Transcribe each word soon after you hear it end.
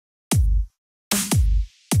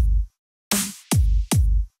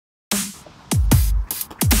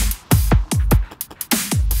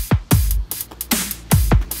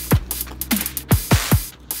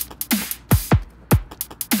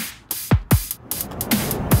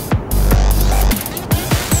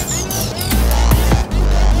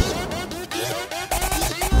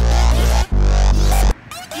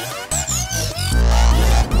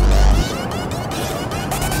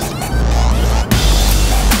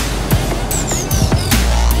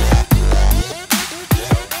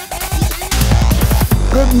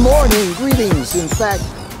Good morning, greetings. In fact,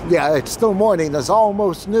 yeah, it's still morning. It's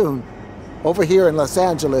almost noon over here in Los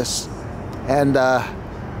Angeles. And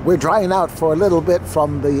we're drying out for a little bit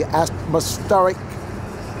from the atmospheric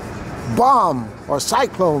bomb or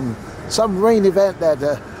cyclone, some rain event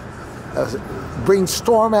that brings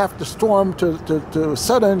storm after storm to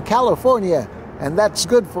Southern California. And that's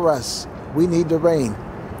good for us. We need the rain.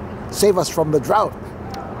 Save us from the drought.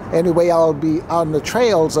 Anyway, I'll be on the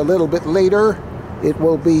trails a little bit later. It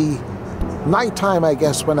will be nighttime, I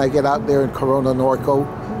guess, when I get out there in Corona, Norco.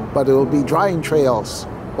 But it will be drying trails.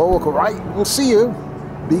 Oh, right. We'll see you.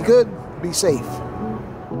 Be good. Be safe.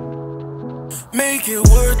 Make it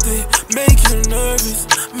worth it. Make you nervous.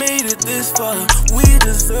 Made it this far. We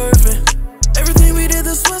deserve it. Everything we did,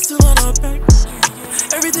 the sweat still on our back.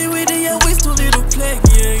 Everything we did, yeah, we still need to play.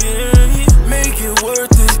 Yeah, yeah. Make it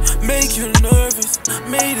worth it. Make you nervous.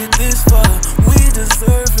 Made it this far. We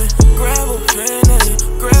deserve it. Grab a pen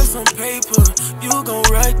and grab some paper. You gon'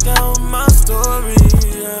 write down my story.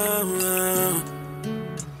 Yeah.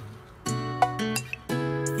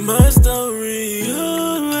 My story.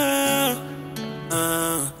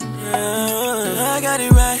 I got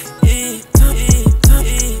it right.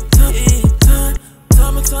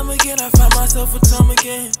 Time again, I find myself a time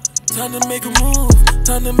again. Time to make a move,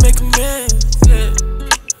 time to make amends. Yeah.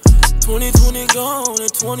 2020 gone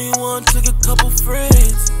and 21 took a couple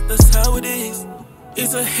friends. That's how it is.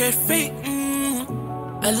 It's a head fate.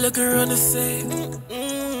 I look around and say,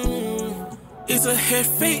 it's a head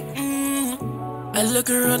fate. I look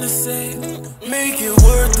around and say, make it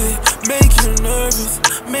worth it, make you nervous.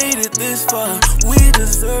 Made it this far, we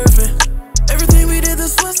deserve it. Everything we did, the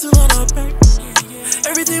sweat still on our back.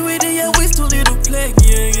 Everything we did, yeah, we still need to play.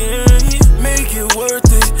 Yeah, yeah. Make it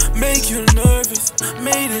worth it, make you nervous.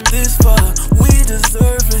 Made it this far, we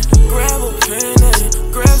deserve it. Grab a pen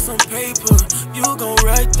and grab some paper. You gon'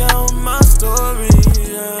 write down my story.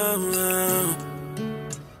 Yeah, yeah.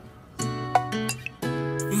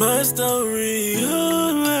 My story.